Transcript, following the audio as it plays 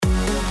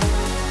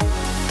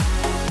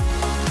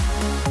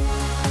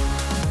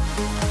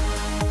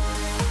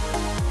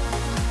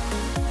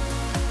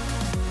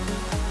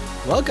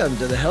Welcome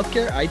to the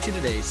Healthcare IT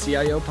Today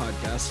CIO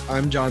podcast.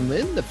 I'm John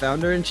Lynn, the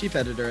founder and chief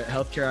editor at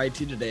Healthcare IT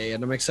Today,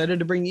 and I'm excited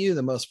to bring you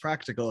the most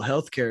practical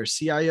healthcare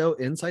CIO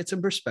insights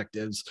and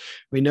perspectives.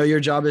 We know your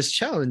job is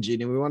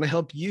challenging, and we want to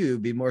help you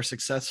be more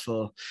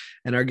successful.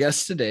 And our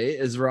guest today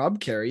is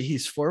Rob Carey.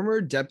 He's former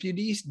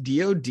Deputy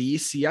DoD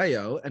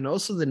CIO and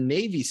also the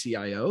Navy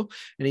CIO,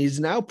 and he's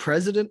now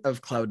president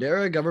of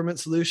Cloudera Government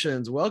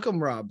Solutions.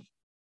 Welcome, Rob.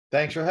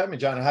 Thanks for having me,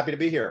 John. I'm happy to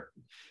be here.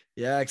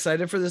 Yeah,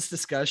 excited for this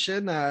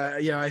discussion.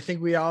 I think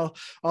we all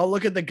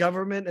look at the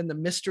government and the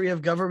mystery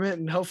of government,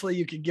 and hopefully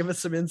you can give us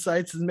some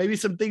insights and maybe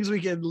some things we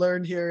can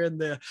learn here in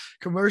the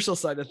commercial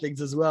side of things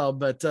as well.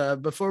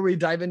 But before we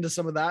dive into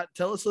some of that,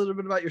 tell us a little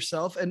bit about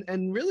yourself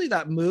and really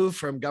that move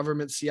from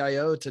government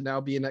CIO to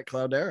now being at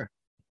Cloudera.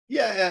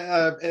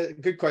 Yeah,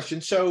 good question.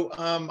 So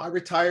I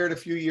retired a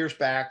few years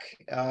back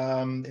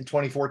in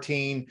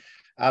 2014.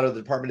 Out of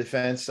the Department of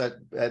Defense at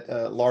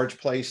a large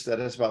place that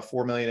has about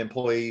 4 million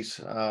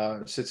employees,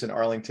 sits in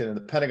Arlington in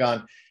the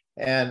Pentagon,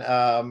 and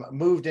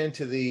moved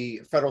into the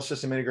federal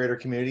system integrator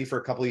community for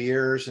a couple of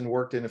years and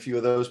worked in a few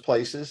of those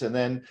places. And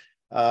then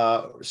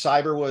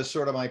cyber was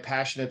sort of my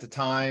passion at the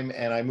time,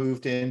 and I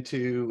moved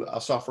into a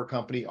software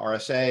company,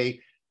 RSA,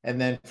 and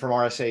then from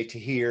RSA to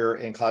here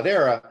in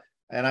Cloudera.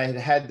 And I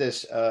had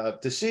this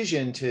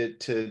decision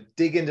to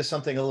dig into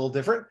something a little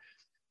different.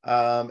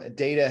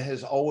 Data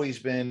has always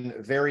been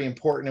very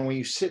important. And when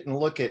you sit and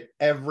look at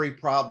every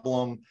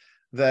problem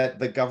that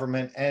the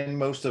government and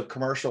most of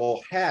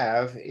commercial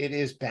have, it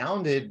is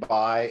bounded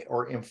by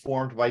or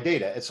informed by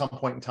data at some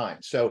point in time.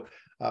 So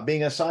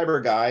being a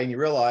cyber guy, and you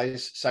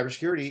realize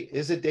cybersecurity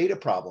is a data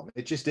problem.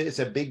 It's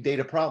a big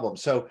data problem.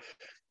 So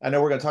I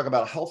know we're going to talk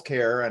about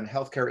healthcare and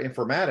healthcare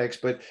informatics,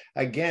 but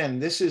again,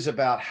 this is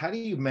about how do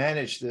you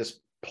manage this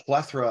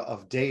plethora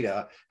of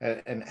data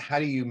and how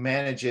do you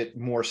manage it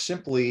more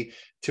simply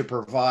to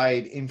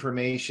provide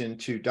information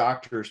to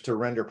doctors to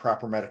render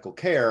proper medical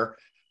care.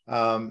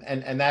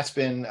 And that's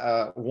been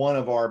one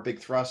of our big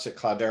thrusts at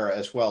Cloudera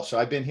as well. So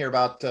I've been here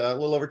about a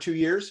little over 2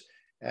 years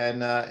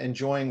and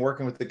enjoying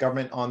working with the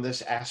government on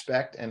this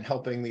aspect and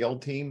helping the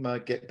old team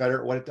get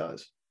better at what it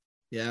does.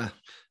 Yeah,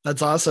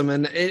 that's awesome.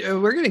 And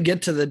we're going to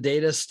get to the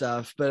data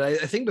stuff, but I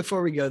think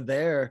before we go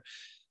there,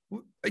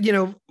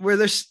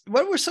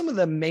 what were some of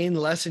the main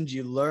lessons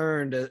you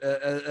learned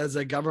as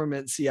a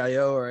government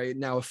CIO or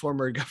now a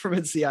former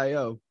government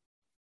CIO?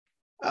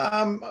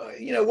 One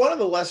of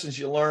the lessons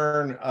you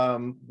learn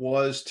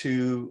was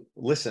to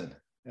listen.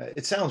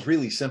 It sounds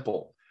really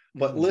simple,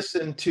 but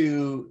listen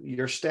to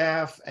your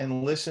staff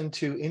and listen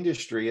to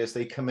industry as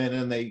they come in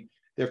and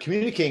they're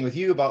communicating with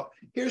you about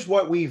here's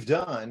what we've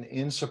done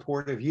in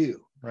support of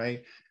you,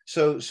 right?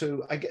 So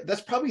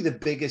that's probably the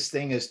biggest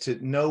thing, is to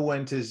know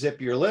when to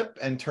zip your lip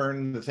and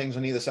turn the things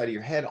on either side of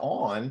your head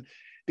on,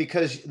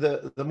 because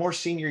the more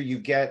senior you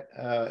get,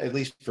 at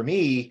least for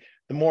me,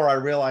 the more I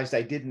realized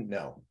I didn't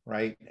know,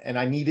 right? And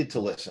I needed to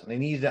listen. I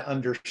needed to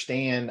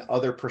understand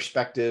other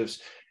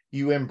perspectives.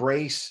 You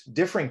embrace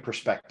differing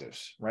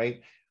perspectives,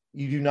 right?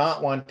 You do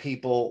not want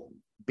people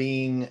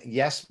being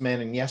yes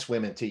men and yes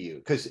women to you,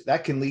 because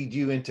that can lead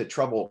you into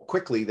trouble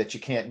quickly that you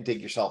can't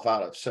dig yourself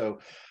out of. So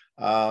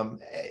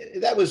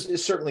that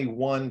was certainly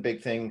one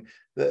big thing.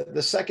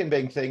 The second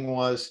big thing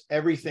was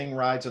everything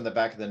rides on the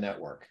back of the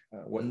network,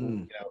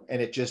 and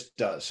it just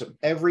does. So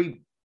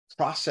every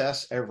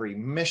process, every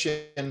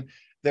mission,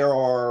 there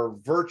are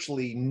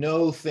virtually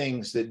no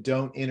things that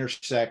don't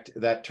intersect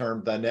that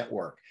term, the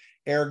network.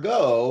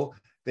 Ergo,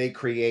 they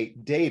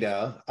create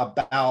data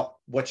about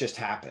what just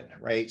happened,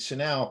 right? So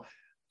now,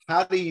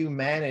 how do you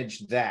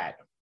manage that?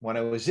 When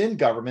I was in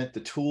government, the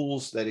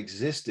tools that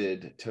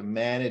existed to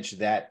manage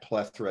that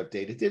plethora of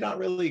data did not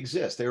really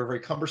exist. They were very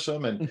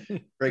cumbersome and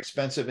very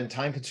expensive and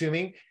time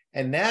consuming.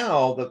 And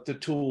now the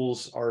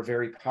tools are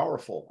very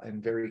powerful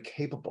and very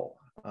capable.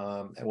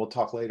 And we'll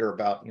talk later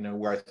about,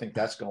 where I think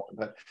that's going.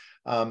 But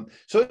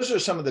so those are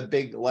some of the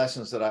big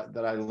lessons that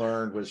I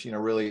learned was,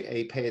 really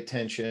A, pay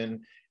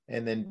attention,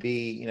 and then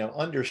B,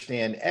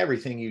 understand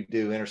everything you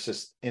do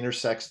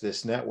intersects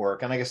this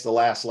network. And I guess the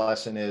last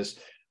lesson is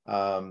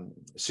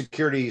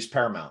security is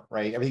paramount,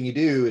 right? Everything you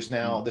do is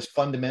now this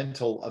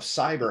fundamental of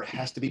cyber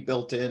has to be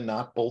built in,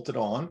 not bolted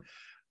on.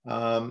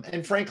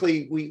 And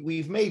frankly,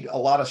 we've made a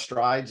lot of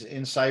strides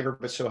in cyber,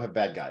 but so have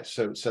bad guys.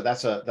 So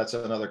that's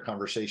another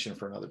conversation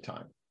for another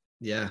time.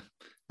 Yeah,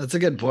 that's a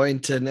good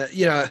point. And,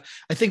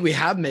 I think we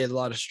have made a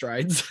lot of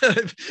strides,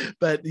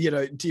 but,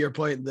 to your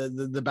point,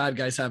 the bad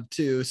guys have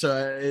too.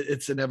 So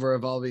it's an ever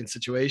evolving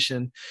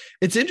situation.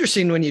 It's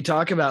interesting when you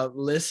talk about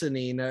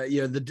listening,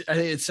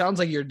 it sounds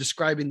like you're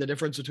describing the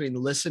difference between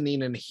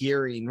listening and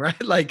hearing,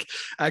 right? Like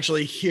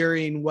actually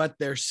hearing what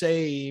they're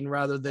saying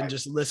rather than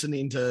just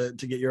listening to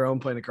get your own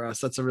point across.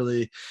 That's a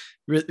really,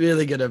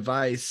 really good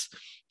advice.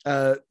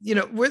 Are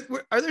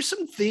there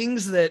some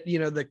things that,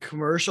 the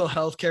commercial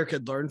healthcare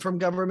could learn from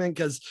government?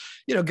 Because,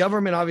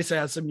 government obviously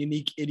has some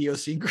unique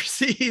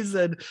idiosyncrasies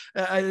and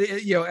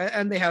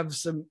they have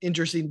some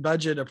interesting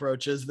budget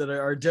approaches that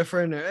are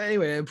different.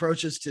 Anyway,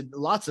 approaches to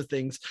lots of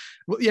things.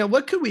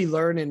 What could we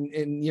learn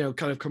in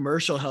kind of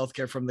commercial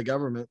healthcare from the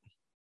government?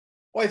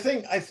 Well, I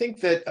think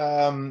that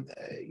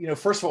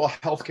first of all,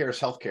 healthcare is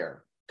healthcare.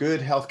 Good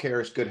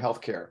healthcare is good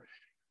healthcare,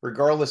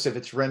 regardless if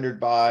it's rendered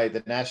by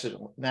the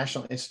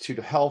National Institute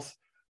of Health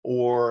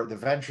or the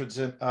Veterans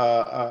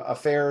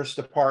Affairs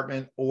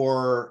Department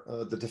or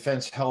the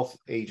Defense Health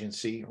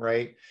Agency,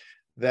 right?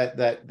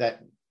 That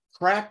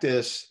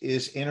practice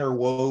is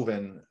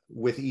interwoven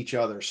with each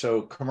other.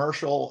 So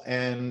commercial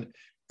and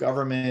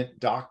government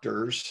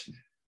doctors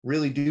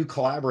really do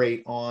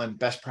collaborate on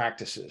best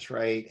practices,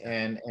 right?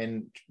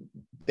 And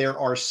there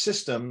are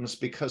systems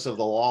because of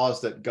the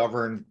laws that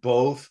govern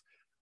both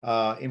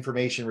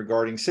information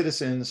regarding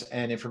citizens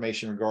and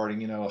information regarding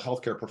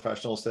healthcare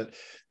professionals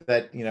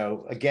that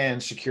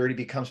again, security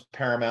becomes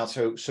paramount.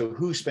 So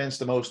who spends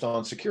the most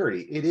on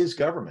security? It is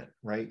government,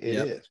 right? It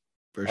Yep, is.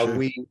 for Are sure.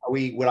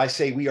 we would I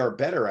say we are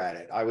better at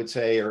it? I would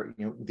say, or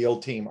the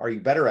old team, are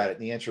you better at it?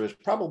 And the answer is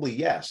probably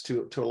yes,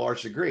 to a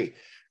large degree.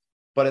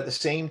 But at the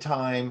same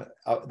time,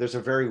 there's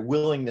a very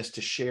willingness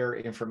to share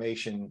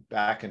information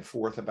back and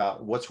forth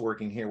about what's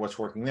working here, what's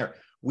working there.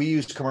 We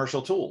use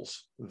commercial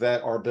tools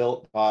that are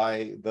built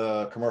by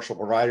the commercial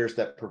providers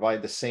that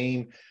provide the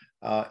same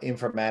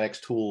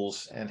informatics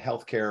tools and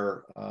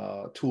healthcare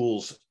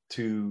tools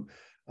to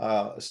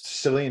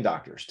civilian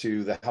doctors,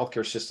 to the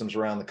healthcare systems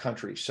around the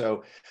country.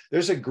 So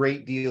there's a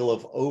great deal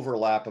of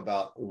overlap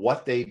about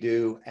what they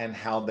do and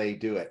how they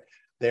do it.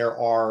 There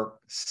are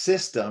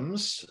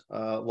systems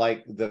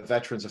like the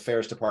Veterans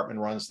Affairs Department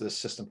runs this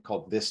system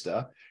called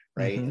VISTA,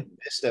 right? Mm-hmm.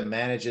 VISTA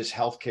manages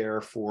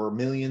healthcare for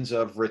millions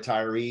of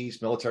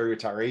retirees, military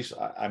retirees.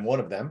 I'm one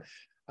of them.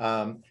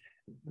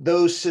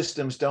 Those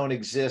systems don't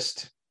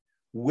exist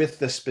with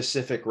the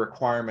specific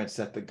requirements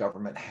that the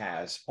government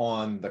has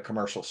on the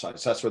commercial side.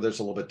 So that's where there's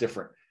a little bit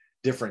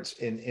difference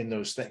in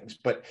those things.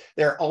 But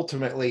they're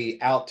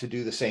ultimately out to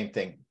do the same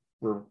thing,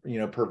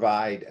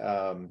 provide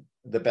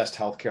the best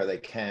healthcare they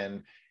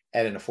can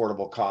at an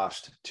affordable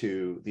cost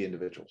to the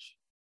individuals.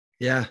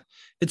 Yeah.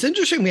 It's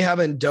interesting we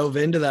haven't dove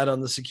into that on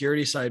the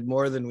security side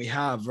more than we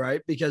have,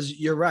 right? Because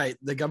you're right.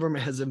 The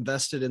government has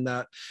invested in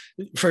that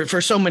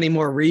for so many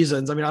more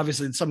reasons. I mean,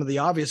 obviously some of the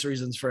obvious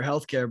reasons for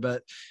healthcare,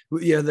 but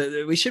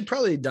we should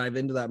probably dive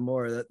into that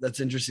more. That's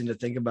interesting to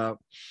think about.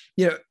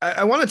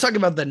 I want to talk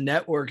about the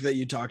network that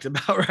you talked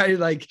about, right?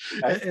 Like,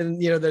 Okay.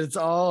 and that it's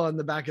all on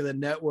the back of the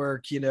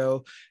network,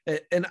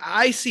 and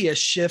I see a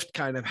shift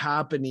kind of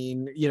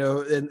happening,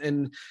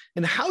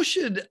 and how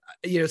should,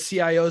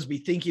 CIOs be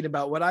thinking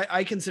about what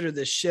I consider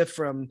this shift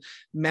from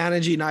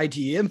managing IT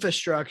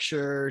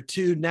infrastructure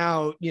to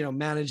now,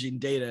 managing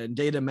data and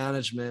data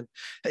management.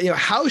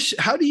 How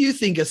do you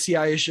think a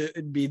CIO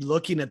should be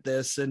looking at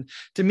this? And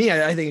to me,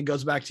 I think it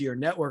goes back to your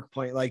network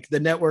point. Like the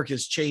network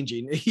is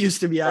changing. It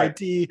used to be Right.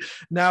 IT,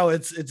 now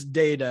it's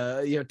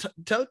data.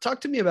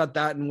 Talk to me about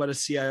that and what a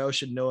CIO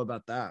should know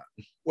about that.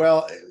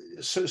 Well,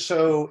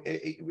 so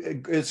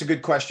it's a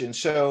good question.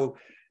 So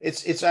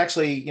it's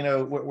actually,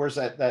 where's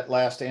that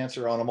last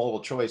answer on a multiple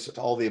choice? It's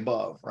all the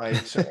above, right?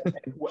 So,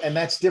 and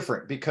that's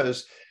different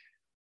because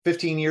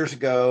 15 years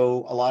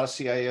ago, a lot of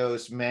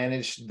CIOs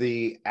managed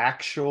the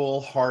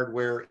actual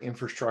hardware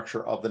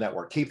infrastructure of the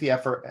network, keep the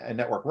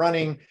network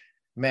running,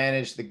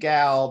 manage the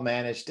GAL,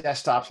 manage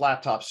desktops,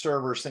 laptops,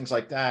 servers, things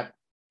like that,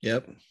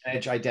 Yep.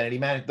 manage identity,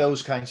 manage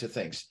those kinds of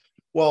things.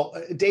 Well,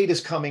 data is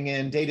coming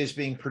in, data is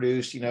being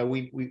produced.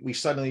 We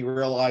suddenly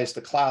realized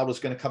the cloud was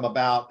going to come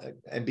about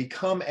and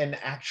become an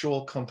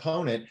actual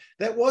component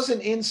that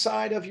wasn't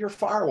inside of your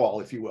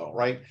firewall, if you will,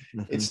 right?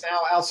 Mm-hmm. It's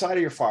now outside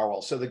of your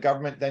firewall. So the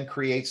government then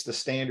creates the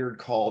standard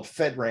called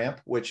FedRAMP,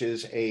 which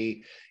is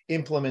a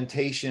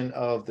implementation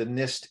of the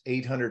NIST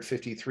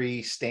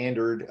 853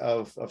 standard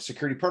of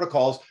security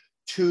protocols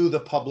to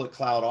the public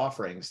cloud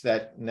offerings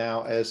that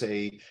now, as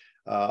a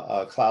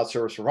cloud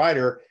service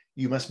provider,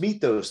 you must meet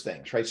those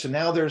things, right? So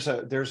now there's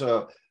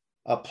a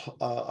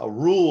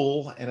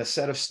rule and a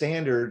set of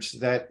standards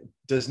that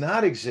does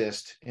not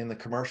exist in the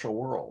commercial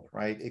world,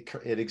 right?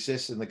 It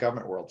exists in the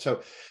government world.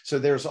 So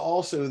there's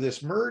also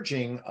this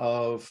merging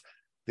of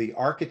the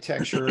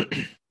architecture,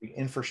 the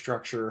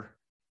infrastructure,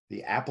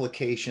 the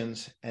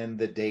applications, and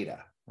the data,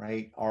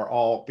 right? Are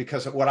all,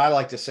 because what I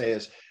like to say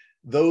is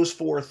those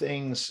four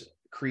things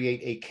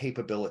create a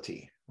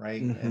capability,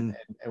 right? Mm-hmm. And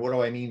what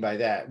do I mean by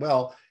that?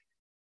 Well,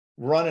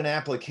 run an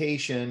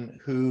application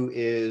who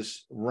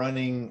is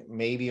running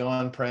maybe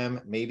on-prem,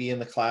 maybe in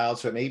the cloud.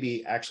 So it may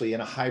be actually in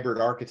a hybrid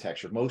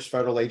architecture. Most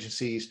federal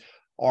agencies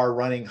are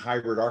running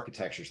hybrid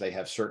architectures. They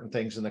have certain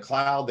things in the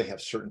cloud. They have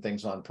certain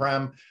things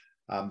on-prem.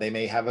 They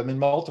may have them in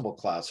multiple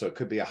clouds. So it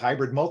could be a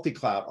hybrid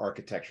multi-cloud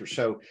architecture.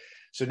 So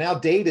now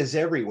data is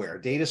everywhere.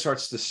 Data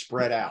starts to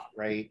spread out,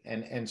 right?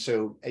 And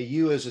so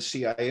you as a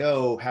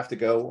CIO have to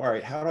go, all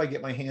right, how do I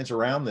get my hands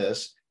around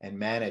this and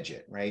manage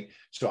it, right?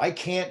 So I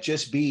can't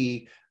just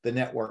be the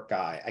network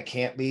guy. I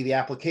can't be the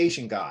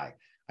application guy.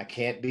 I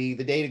can't be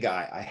the data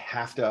guy. I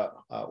have to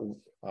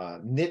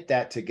knit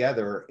that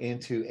together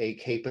into a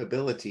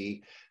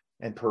capability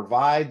and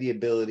provide the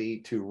ability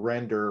to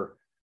render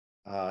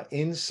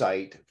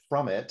insight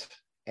from it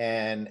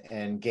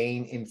and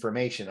gain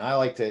information. I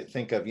like to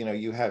think of,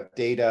 you have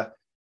data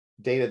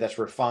data that's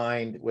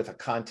refined with a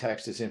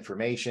context is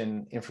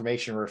information.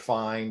 Information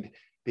refined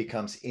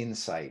becomes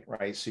insight,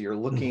 right? So you're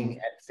looking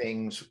at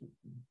things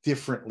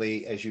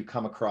differently as you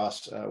come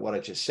across what I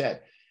just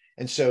said.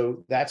 And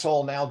so that's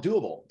all now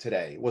doable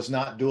today. It was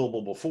not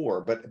doable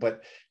before,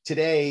 but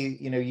today,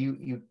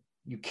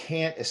 you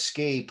can't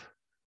escape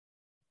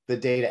the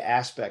data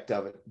aspect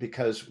of it,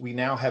 because we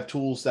now have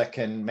tools that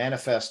can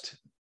manifest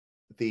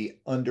the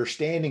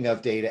understanding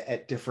of data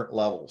at different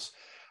levels.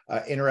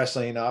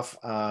 Interestingly enough,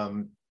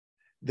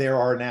 there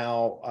are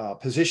now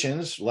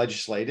positions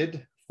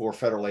legislated for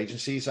federal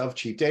agencies of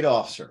chief data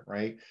officer,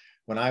 right?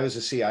 When I was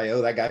a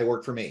CIO, that guy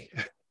worked for me,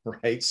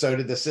 right? So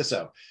did the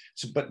CISO.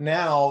 So, but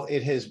now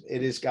it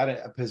has got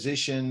a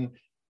position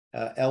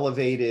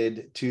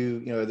elevated to,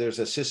 there's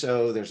a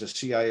CISO, there's a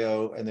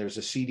CIO, and there's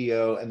a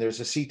CDO, and there's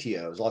a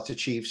CTO. There's lots of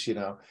chiefs,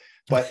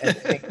 but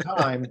at the same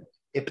time,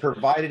 it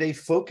provided a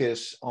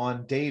focus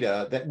on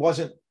data that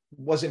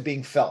wasn't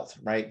being felt,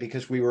 right?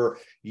 Because we were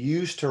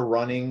used to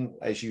running,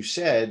 as you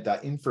said,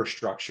 the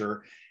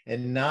infrastructure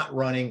and not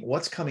running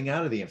what's coming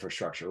out of the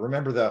infrastructure.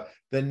 Remember,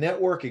 the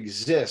network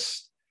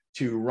exists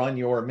to run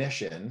your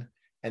mission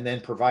and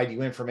then provide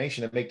you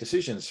information to make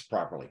decisions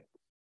properly.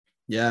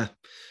 Yeah.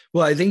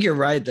 Well, I think you're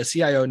right. The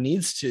CIO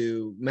needs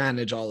to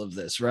manage all of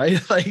this,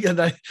 right? In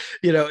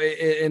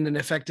an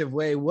effective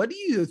way. What do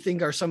you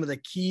think are some of the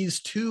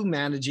keys to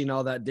managing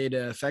all that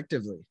data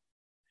effectively?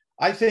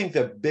 I think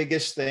the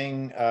biggest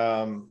thing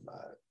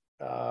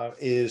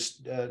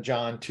is,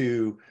 John,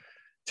 to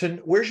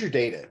where's your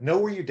data? Know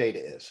where your data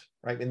is,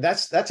 right? And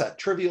that's a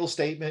trivial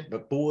statement,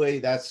 but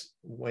boy, that's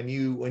when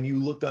you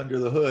looked under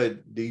the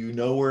hood, do you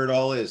know where it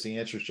all is? The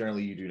answer is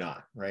generally you do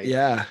not, right?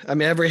 Yeah. I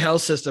mean, every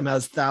health system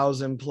has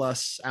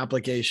 1,000+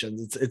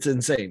 applications. It's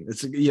insane.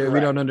 We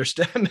don't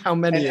understand how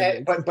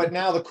many. But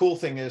now the cool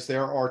thing is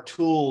there are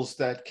tools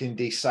that can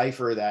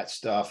decipher that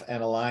stuff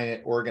and align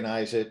it,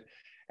 organize it,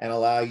 and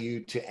allow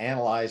you to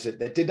analyze it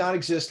that did not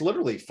exist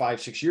literally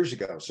 5-6 years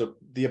ago. So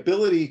the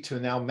ability to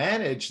now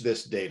manage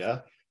this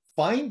data,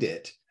 find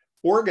it,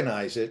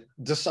 organize it,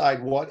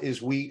 decide what is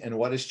wheat and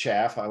what is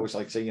chaff. I always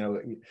like to say,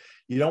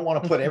 you don't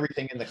want to put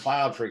everything in the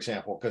cloud, for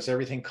example, because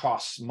everything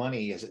costs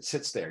money as it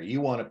sits there.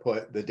 You want to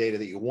put the data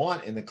that you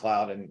want in the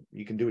cloud, and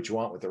you can do what you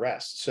want with the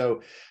rest.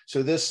 So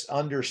this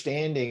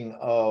understanding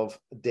of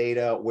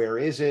data, where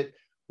is it?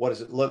 What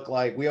does it look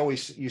like? We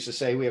always used to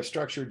say we have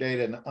structured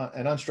data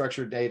and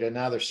unstructured data.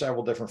 Now there's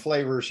several different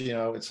flavors.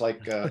 It's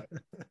like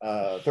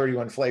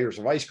 31 flavors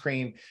of ice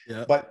cream.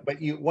 Yeah. But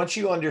once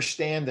you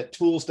understand that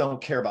tools don't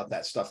care about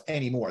that stuff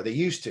anymore. They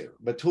used to,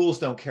 but tools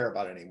don't care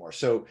about it anymore.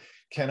 So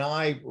can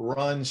I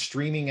run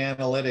streaming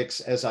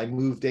analytics as I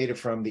move data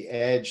from the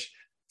edge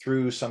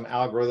through some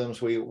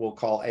algorithms we will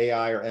call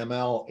AI or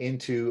ML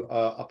into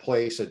a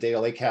data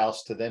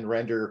lakehouse, to then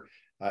render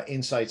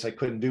insights I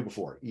couldn't do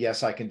before?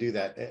 Yes, I can do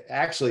that,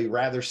 actually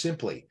rather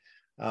simply.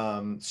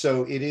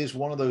 So it is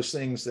one of those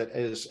things that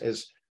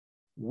as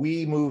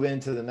we move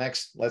into the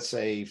next, let's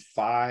say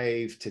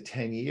 5 to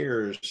 10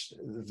 years,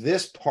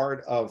 this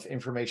part of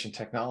information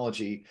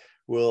technology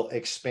will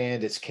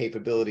expand its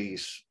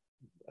capabilities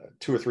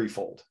 2 or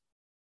 3-fold.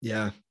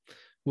 Yeah.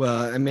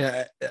 Well, I mean,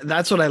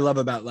 that's what I love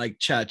about like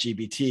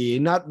ChatGPT,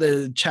 not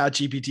the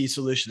ChatGPT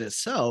solution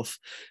itself,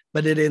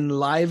 but it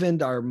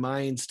enlivened our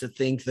minds to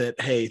think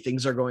that, hey,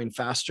 things are going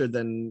faster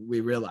than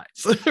we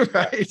realize,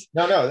 right?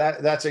 No,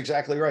 that's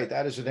exactly right.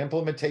 That is an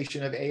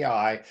implementation of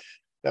AI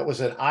that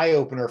was an eye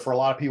opener for a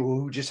lot of people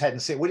who just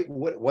hadn't seen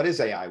what is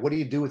AI? What do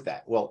you do with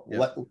that? Well,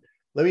 yep.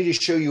 Let me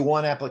just show you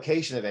one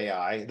application of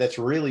AI that's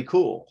really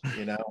cool,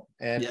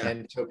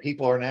 and so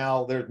people are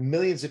now, there's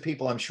millions of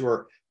people, I'm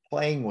sure,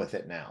 playing with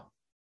it now.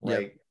 Right.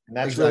 Yep, and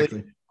that's exactly.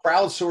 Really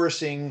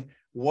crowdsourcing.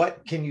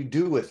 What can you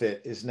do with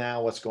it is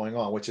now what's going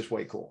on, which is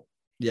way cool.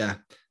 Yeah.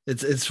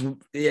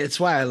 It's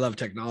why I love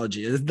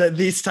technology.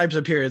 These types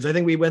of periods. I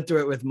think we went through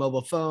it with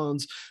mobile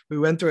phones. We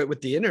went through it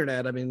with the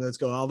internet. I mean, let's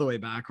go all the way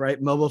back,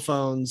 right? Mobile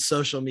phones,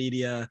 social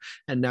media,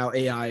 and now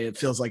AI. It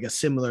feels like a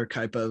similar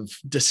type of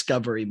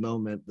discovery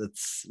moment.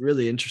 That's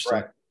really interesting.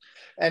 Right.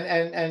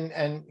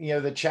 And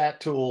the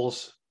chat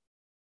tools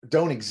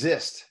don't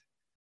exist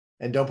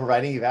and don't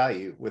provide any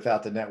value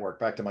without the network.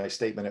 Back to my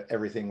statement of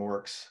everything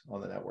works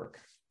on the network.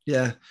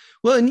 Yeah.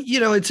 Well, and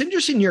it's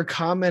interesting your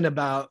comment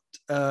about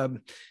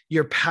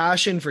your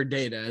passion for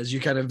data as you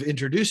kind of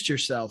introduced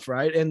yourself,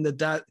 right? And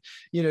that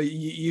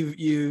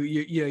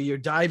you're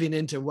diving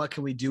into what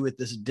can we do with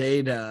this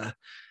data.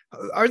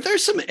 Are there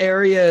some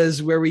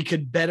areas where we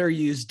could better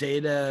use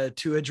data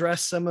to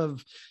address some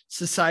of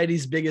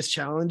society's biggest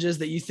challenges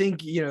that you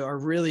think are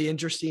really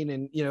interesting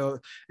and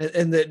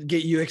and that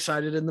get you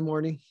excited in the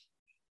morning?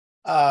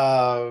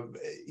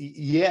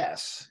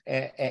 Yes,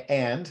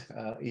 and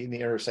you need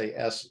to say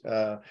S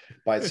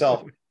by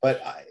itself,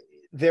 but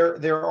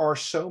there are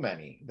so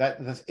many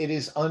that it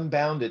is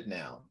unbounded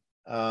now.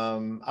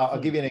 I'll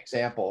give you an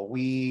example.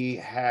 We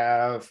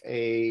have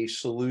a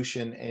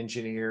solution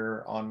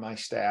engineer on my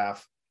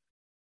staff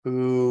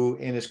who,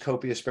 in his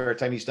copious spare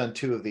time, he's done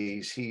 2 of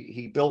these.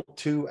 He built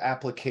 2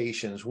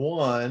 applications.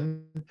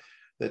 One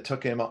that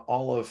took him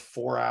all of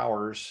 4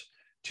 hours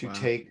to Wow.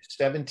 take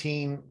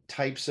 17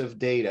 types of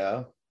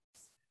data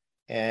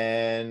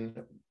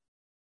and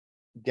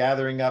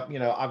gathering up,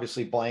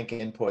 obviously blank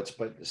inputs,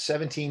 but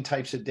 17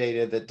 types of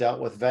data that dealt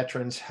with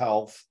veterans'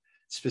 health,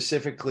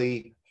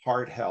 specifically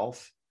heart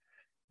health.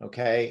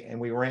 Okay. And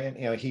we ran,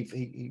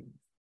 he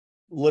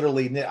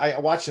literally, I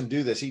watched him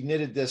do this. He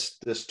knitted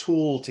this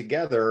tool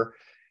together,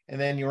 and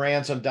then you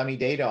ran some dummy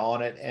data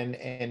on it.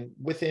 And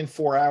within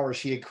 4 hours,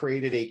 he had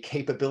created a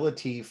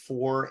capability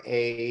for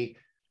a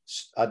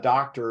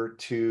doctor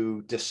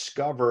to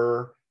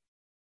discover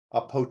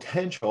a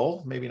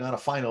potential, maybe not a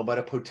final, but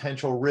a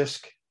potential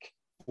risk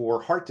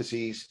for heart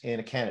disease in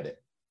a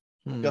candidate,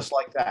 just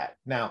like that.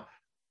 Now,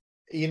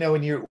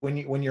 when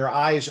your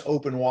eyes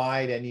open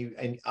wide,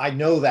 and I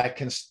know that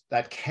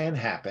can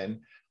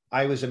happen.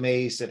 I was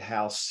amazed at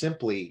how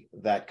simply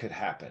that could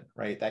happen,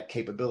 right? That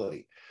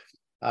capability.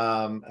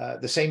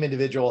 The same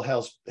individual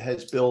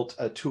has built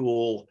a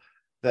tool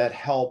that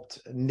helped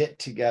knit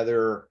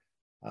together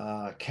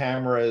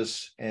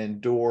cameras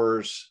and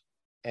doors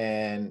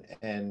and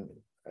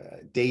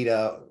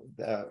data,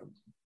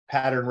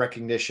 pattern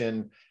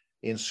recognition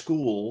in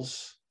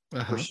schools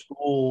for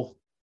school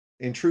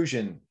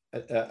intrusion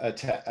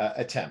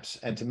attempts,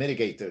 and to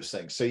mitigate those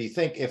things. So you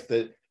think if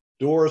the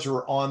doors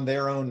were on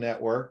their own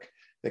network,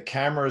 the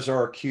cameras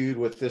are cued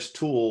with this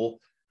tool,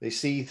 they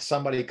see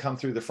somebody come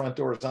through the front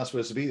door, it's not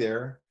supposed to be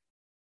there.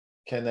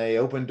 Can they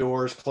open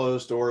doors,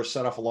 close doors,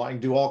 set off alarm,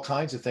 do all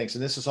kinds of things?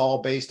 And this is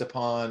all based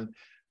upon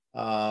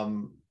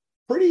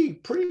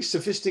pretty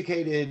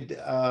sophisticated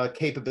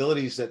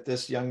capabilities that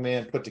this young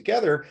man put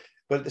together.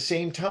 But at the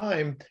same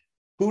time,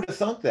 who'd have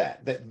thunk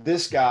that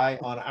this guy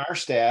on our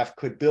staff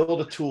could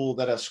build a tool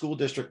that a school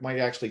district might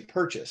actually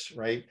purchase,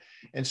 right?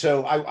 And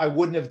so I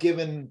wouldn't have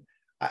given,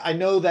 I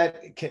know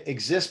that it can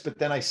exist, but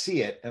then I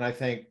see it and I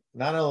think,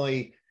 not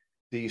only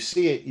do you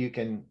see it, you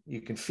can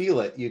feel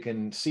it, you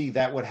can see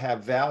that would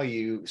have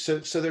value. So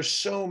there's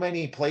so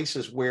many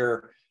places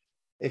where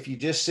if you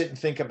just sit and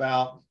think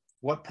about,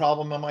 what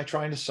problem am I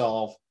trying to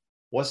solve?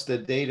 What's the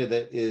data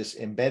that is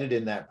embedded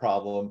in that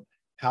problem?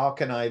 How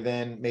can I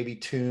then maybe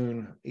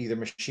tune either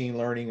machine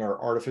learning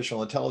or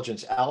artificial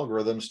intelligence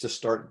algorithms to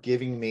start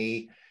giving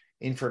me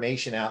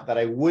information out that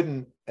I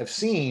wouldn't have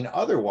seen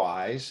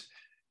otherwise,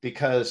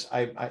 because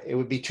it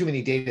would be too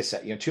many data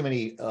set, too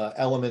many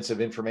elements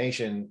of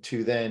information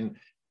to then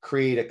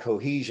create a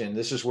cohesion.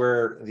 This is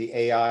where the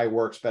AI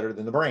works better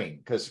than the brain,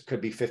 because it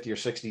could be 50 or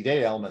 60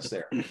 data elements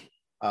there.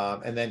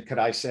 And then could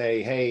I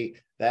say, hey,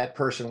 that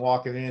person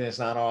walking in is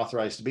not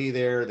authorized to be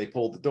there. They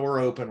pulled the door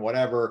open,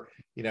 whatever.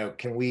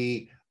 Can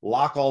we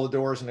lock all the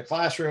doors in the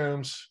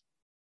classrooms?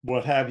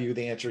 What have you?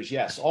 The answer is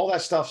yes. All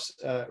that stuff's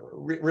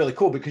really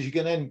cool, because you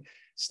can then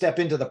step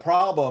into the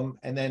problem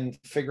and then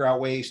figure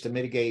out ways to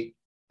mitigate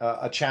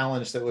a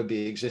challenge that would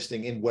be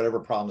existing in whatever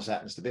problems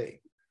happens to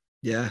be.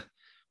 Yeah.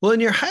 Well,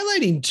 and you're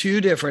highlighting two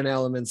different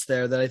elements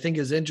there that I think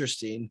is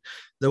interesting.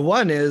 The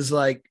one is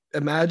like,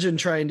 imagine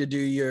trying to do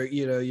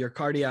your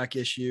cardiac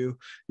issue,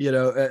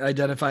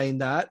 identifying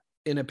that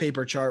in a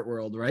paper chart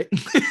world, right?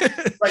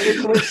 Right.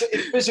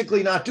 It's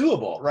physically not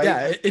doable, right?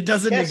 Yeah, it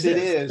doesn't yes, exist.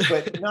 It is,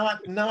 but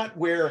not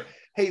where,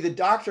 hey, the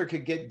doctor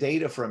could get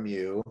data from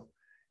you.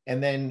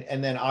 And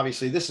then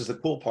obviously this is the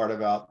cool part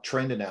about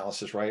trend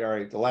analysis, right? All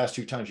right, the last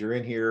 2 times you're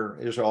in here,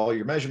 here's all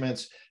your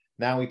measurements.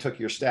 Now we took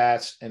your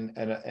stats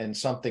and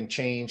something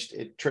changed.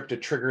 It tripped a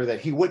trigger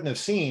that he wouldn't have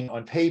seen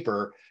on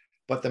paper,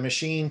 but the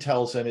machine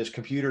tells him, his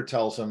computer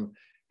tells him,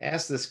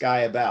 ask this guy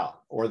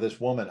about, or this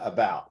woman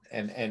about,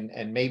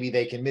 and maybe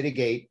they can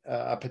mitigate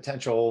a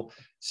potential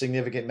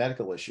significant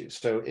medical issue.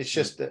 So it's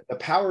just the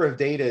power of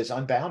data is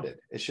unbounded.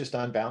 It's just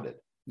unbounded.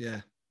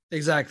 Yeah.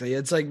 Exactly.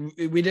 It's like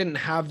we didn't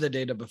have the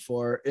data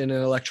before in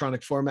an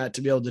electronic format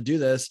to be able to do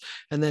this.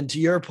 And then to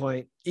your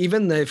point,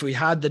 even if we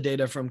had the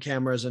data from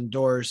cameras and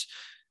doors,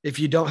 if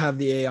you don't have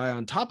the AI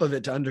on top of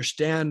it to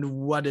understand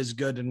what is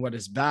good and what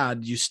is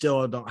bad, you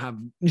still don't have,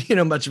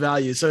 much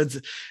value. So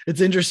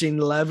it's interesting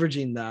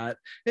leveraging that.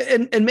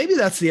 And maybe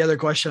that's the other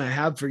question I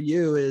have for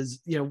you is,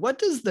 what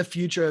does the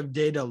future of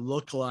data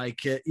look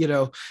like?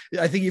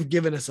 I think you've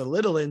given us a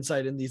little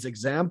insight in these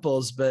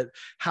examples, but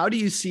how do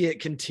you see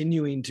it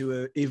continuing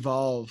to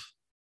evolve?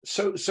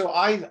 So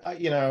I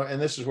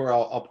and this is where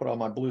I'll put on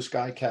my blue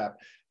sky cap.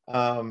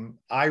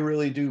 I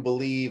really do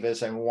believe,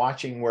 as I'm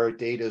watching where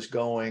data is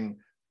going,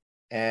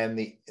 and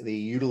the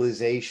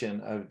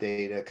utilization of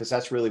data, because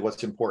that's really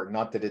what's important.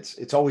 Not that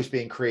it's always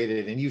being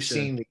created, and you've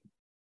seen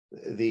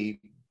the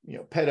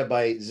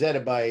petabyte,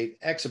 zettabyte,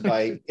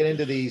 exabyte get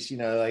into these,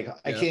 I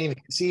can't even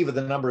conceive of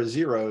the number of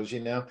zeros,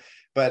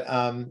 But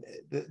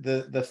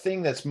the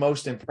thing that's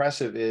most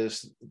impressive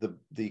is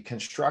the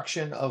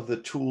construction of the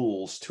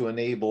tools to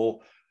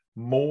enable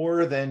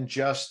more than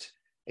just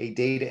a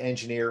data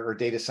engineer or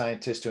data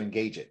scientist to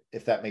engage it,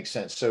 if that makes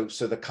sense. So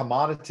the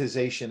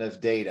commoditization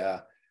of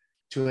data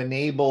to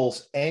enable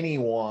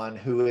anyone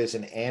who is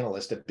an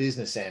analyst, a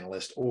business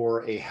analyst,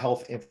 or a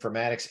health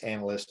informatics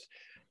analyst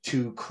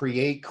to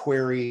create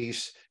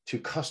queries, to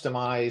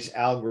customize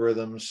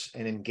algorithms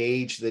and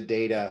engage the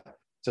data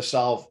to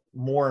solve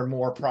more and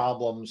more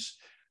problems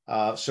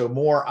So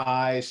more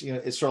eyes,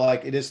 it's sort of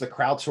like it is the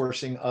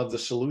crowdsourcing of the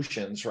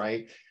solutions,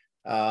 right?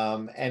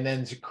 And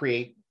then to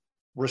create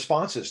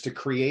responses, to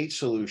create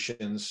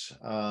solutions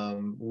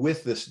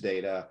with this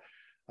data.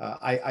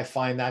 I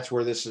find that's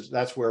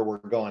where we're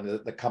going,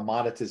 the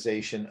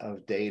commoditization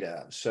of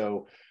data.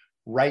 So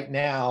right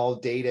now,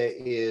 data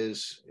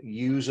is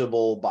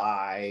usable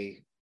by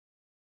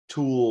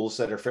tools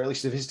that are fairly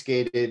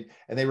sophisticated,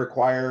 and they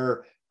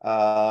require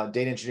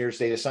data engineers,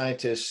 data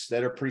scientists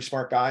that are pretty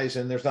smart guys,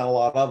 and there's not a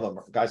lot of them,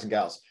 guys and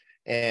gals.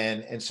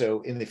 And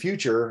so in the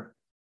future,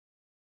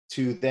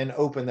 to then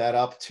open that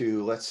up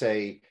to, let's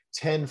say,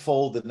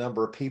 tenfold the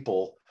number of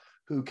people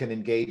who can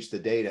engage the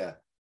data,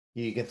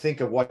 you can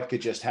think of what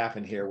could just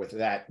happen here with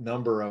that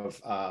number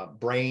of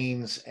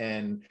brains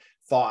and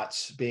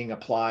thoughts being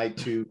applied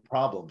to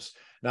problems.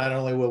 Not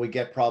only will we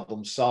get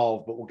problems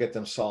solved, but we'll get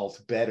them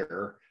solved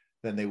better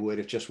than they would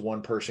if just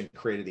one person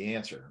created the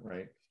answer,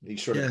 right? You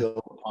sort of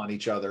build upon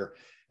each other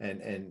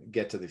and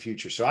get to the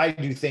future. So I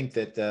do think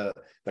that the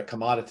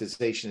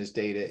commoditization of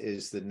data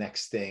is the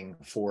next thing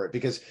for it,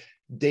 because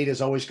data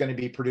is always going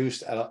to be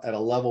produced at a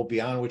level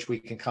beyond which we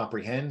can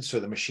comprehend.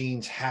 So the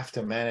machines have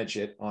to manage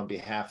it on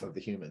behalf of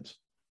the humans.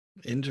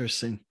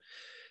 Interesting.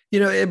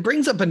 It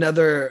brings up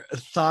another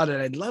thought,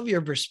 and I'd love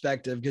your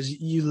perspective because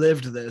you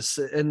lived this,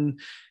 and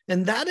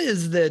that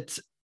is that,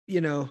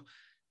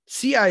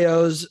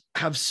 CIOs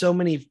have so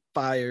many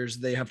fires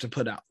they have to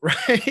put out,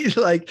 right?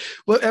 Like,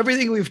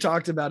 everything we've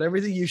talked about,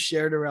 everything you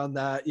shared around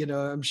that,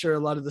 I'm sure a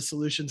lot of the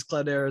solutions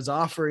Cloudera is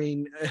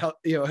offering,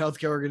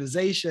 healthcare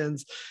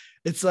organizations.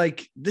 It's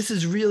like, this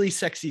is really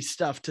sexy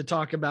stuff to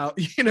talk about,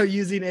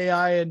 using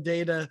AI and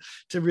data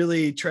to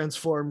really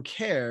transform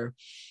care.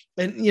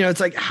 And, it's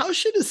like, how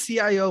should a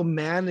CIO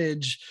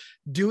manage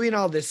doing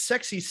all this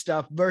sexy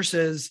stuff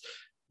versus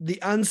the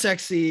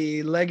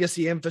unsexy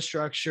legacy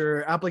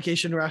infrastructure,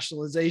 application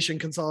rationalization,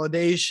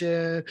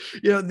 consolidation,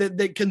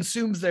 that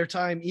consumes their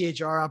time,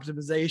 EHR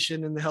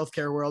optimization in the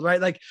healthcare world, right?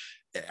 Like,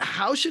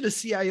 how should a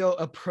CIO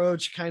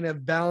approach kind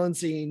of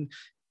balancing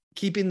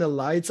keeping the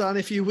lights on,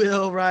 if you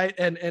will, right?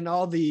 And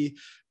all the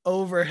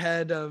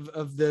overhead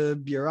of the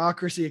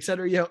bureaucracy, et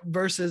cetera,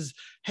 versus,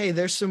 hey,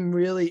 there's some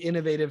really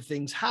innovative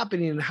things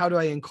happening, and how do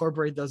I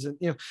incorporate those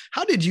in,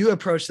 how did you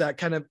approach that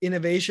kind of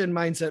innovation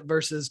mindset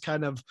versus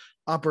kind of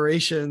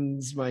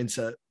operations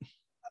mindset?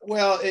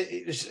 Well,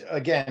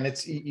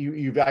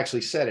 you've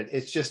actually said it.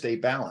 It's just a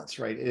balance,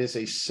 right? It is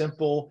a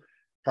simple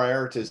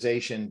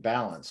prioritization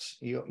balance.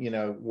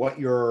 What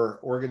your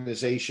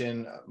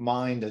organization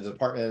mind, the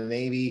Department of the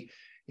Navy,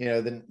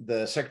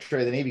 the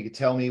Secretary of the Navy could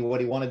tell me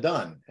what he wanted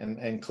done.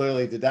 And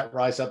clearly, did that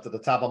rise up to the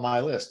top of my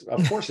list?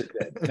 Of course it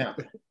did. Now,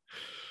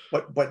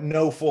 but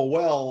know full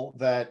well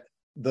that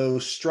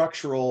those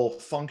structural,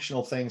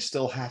 functional things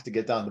still have to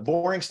get done. The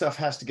boring stuff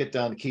has to get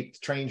done to keep the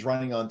trains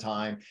running on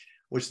time,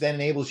 which then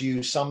enables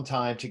you some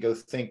time to go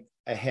think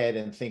ahead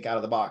and think out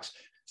of the box.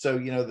 So,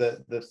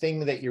 the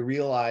thing that you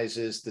realize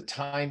is the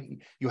time,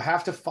 you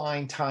have to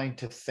find time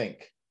to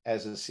think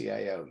as a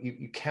CIO.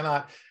 You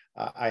cannot.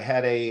 I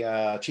had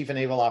a chief of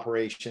naval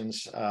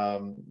operations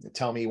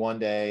tell me one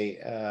day,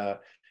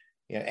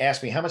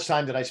 ask me, how much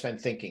time did I spend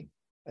thinking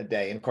a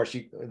day? And of course,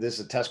 this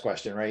is a test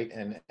question, right?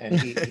 And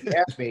he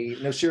asked me,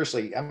 no,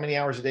 seriously, how many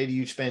hours a day do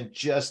you spend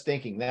just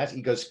thinking?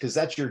 He goes, because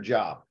that's your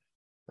job,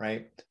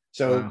 right?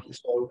 So,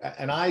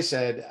 and I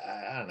said,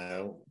 I don't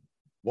know,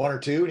 1 or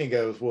 2. And he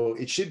goes, well,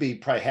 it should be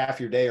probably half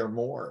your day or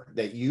more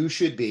that you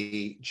should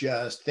be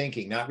just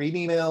thinking, not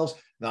reading emails,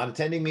 not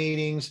attending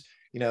meetings,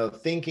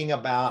 thinking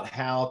about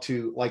how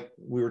to, like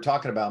we were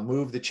talking about,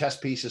 move the chess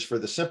pieces for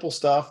the simple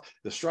stuff,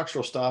 the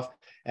structural stuff,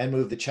 and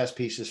move the chess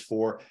pieces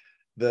for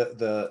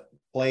the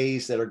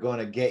plays that are going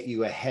to get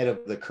you ahead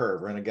of the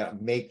curve. We're going to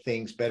make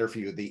things better for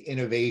you, the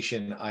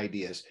innovation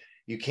ideas.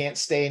 You can't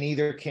stay in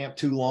either camp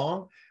too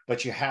long,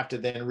 but you have to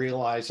then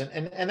realize,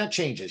 and that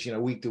changes,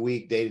 week to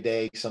week, day to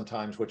day,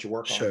 sometimes what you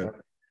work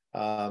Sure.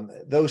 on.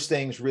 Those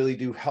things really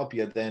do help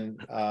you then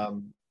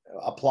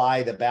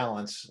apply the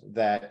balance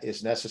that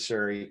is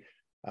necessary.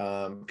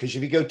 Because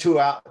if you go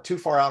too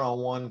far out on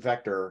one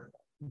vector,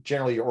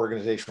 generally your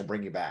organization will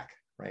bring you back,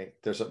 right?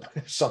 There's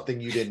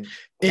something you didn't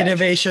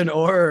innovation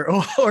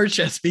or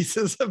chess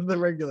pieces of the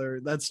regular.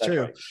 That's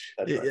true. Right.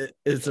 That's right.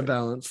 It's a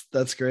balance.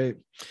 That's great.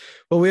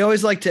 Well, we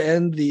always like to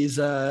end these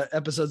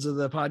episodes of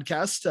the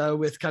podcast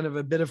with kind of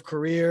a bit of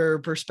career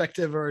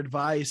perspective or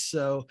advice.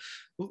 So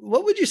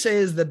what would you say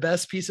is the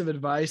best piece of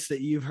advice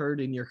that you've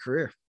heard in your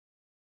career?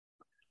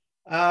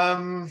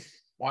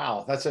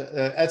 Wow, that's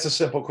a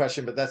simple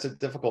question, but that's a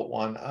difficult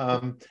one.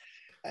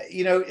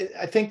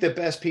 I think the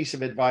best piece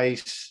of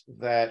advice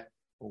that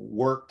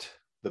worked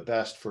the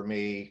best for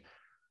me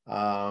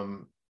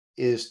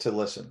is to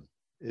listen,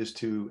 is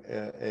to,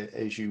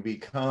 as you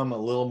become a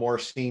little more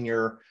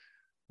senior,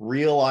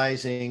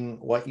 realizing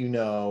what you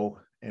know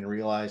and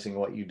realizing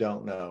what you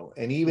don't know.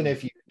 And even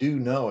if you do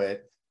know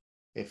it,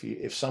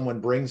 if someone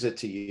brings it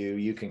to you,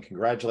 you can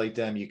congratulate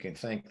them, you can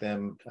thank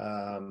them,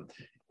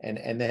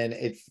 and then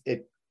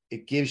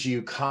it gives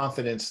you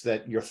confidence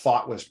that your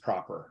thought was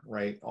proper,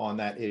 right, on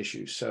that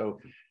issue. So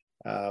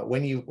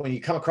when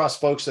you come across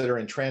folks that are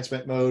in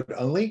transmit mode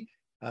only,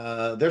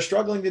 they're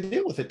struggling to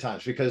deal with it at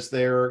times because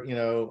they're,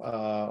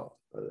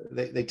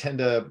 they tend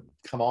to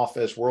come off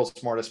as world's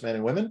smartest men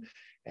and women,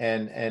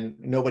 and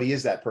nobody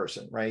is that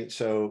person, right?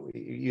 So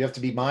you have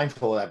to be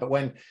mindful of that. But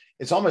when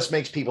it almost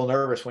makes people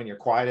nervous when you're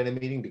quiet in a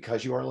meeting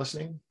because you are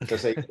listening,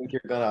 because they think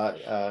you're going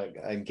to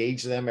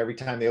engage them every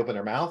time they open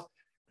their mouth.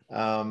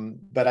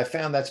 But I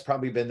found that's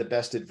probably been the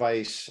best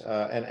advice.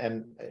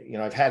 And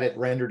I've had it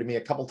rendered to me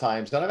a couple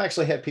times. And I've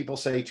actually had people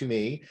say to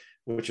me,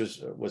 which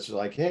was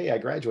like, hey, I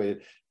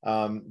graduated,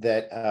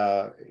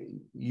 that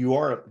you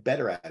are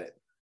better at it.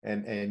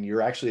 And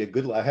you're actually a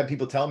good, I've had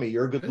people tell me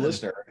you're a good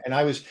listener. And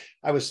I was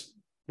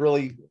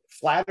really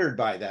flattered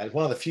by that.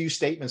 One of the few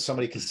statements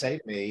somebody could say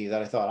to me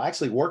that I thought, I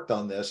actually worked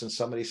on this. And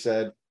somebody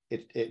said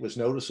it was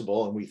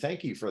noticeable, and we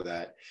thank you for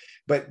that.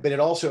 But it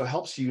also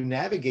helps you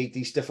navigate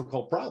these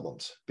difficult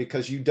problems,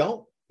 because you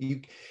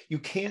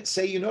can't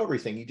say you know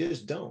everything. You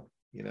just don't,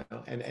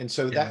 and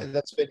so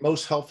that's been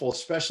most helpful,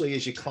 especially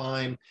as you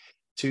climb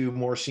to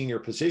more senior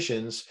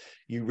positions.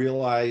 You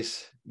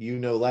realize you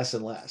know less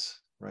and less,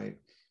 right?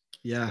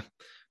 Yeah.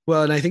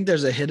 Well, and I think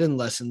there's a hidden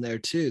lesson there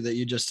too that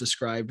you just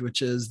described,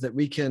 which is that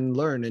we can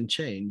learn and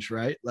change,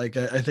 right? Like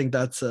I think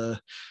that's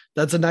a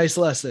nice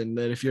lesson,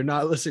 that if you're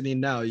not listening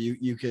now,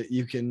 you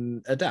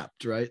can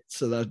adapt, right?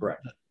 So that right.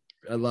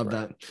 I love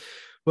that.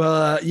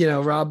 Well,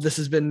 Rob, this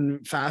has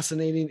been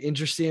fascinating,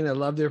 interesting. I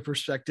love their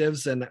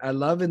perspectives, and I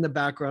love in the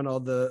background all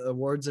the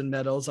awards and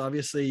medals.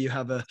 Obviously, you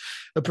have a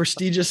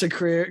prestigious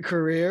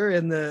career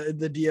in the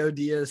DoD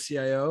as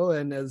CIO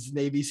and as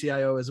Navy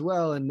CIO as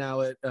well, and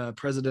now at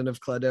president of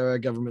Cloudera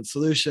Government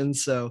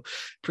Solutions. So,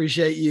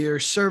 appreciate your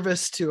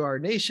service to our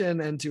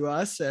nation and to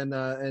us, and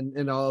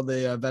all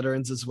the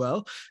veterans as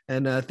well.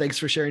 And thanks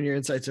for sharing your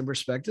insights and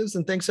perspectives.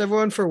 And thanks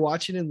everyone for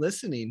watching and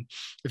listening.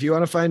 If you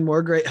want to find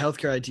more great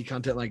healthcare IT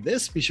content like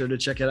this, be sure to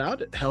check it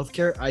out at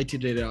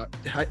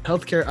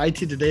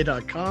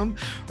healthcareittoday.com,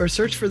 or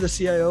search for the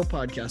CIO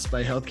podcast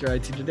by Healthcare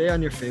IT Today on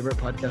your favorite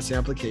podcasting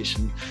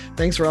application.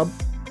 Thanks, Rob.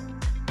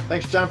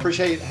 Thanks, John.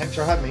 Appreciate it. Thanks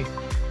for having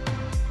me.